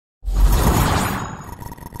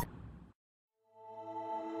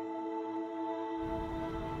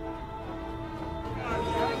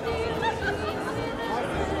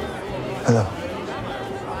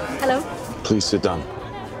Please sit down.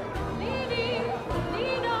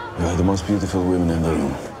 You are the most beautiful women in the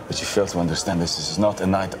room, but you fail to understand this is not a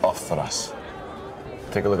night off for us.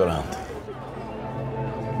 Take a look around.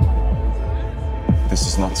 This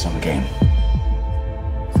is not some game.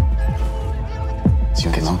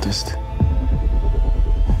 You get noticed,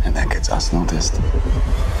 and that gets us noticed.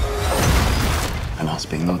 And us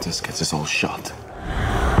being noticed gets us all shot.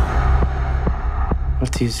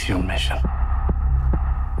 What is your mission?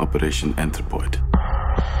 Operation Anthropoid.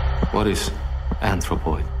 What is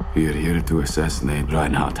Anthropoid? We are here to assassinate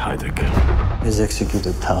Reinhard Heydrich. He's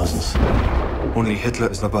executed thousands. Only Hitler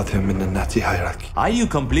is above him in the Nazi hierarchy. Are you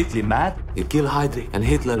completely mad? You kill Heydrich, and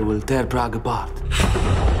Hitler will tear Prague apart.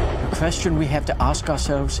 The question we have to ask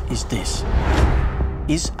ourselves is this: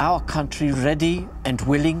 is our country ready and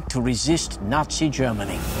willing to resist Nazi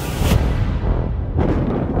Germany?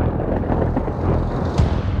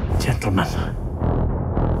 Gentlemen,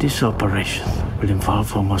 this operation will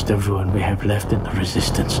involve almost everyone we have left in the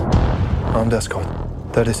resistance. Armed escort.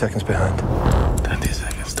 30 seconds behind. 30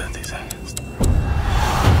 seconds, 30 seconds.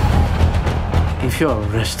 If you're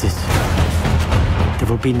arrested, there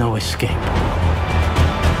will be no escape.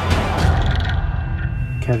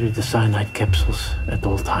 Carry the cyanide capsules at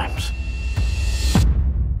all times.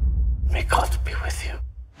 May God be with you.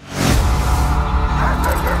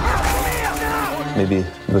 Maybe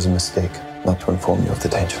it was a mistake not to inform you of the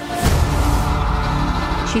danger.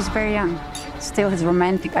 She's very young, still has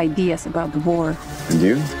romantic ideas about the war. And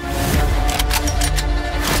you?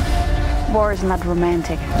 War is not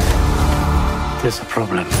romantic. There's a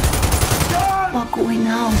problem. What going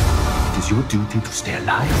on? It is your duty to stay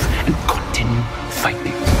alive and continue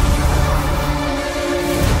fighting.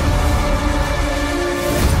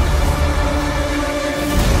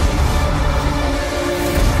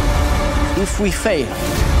 If we fail,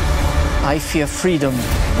 I fear freedom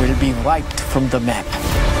will be wiped from the map.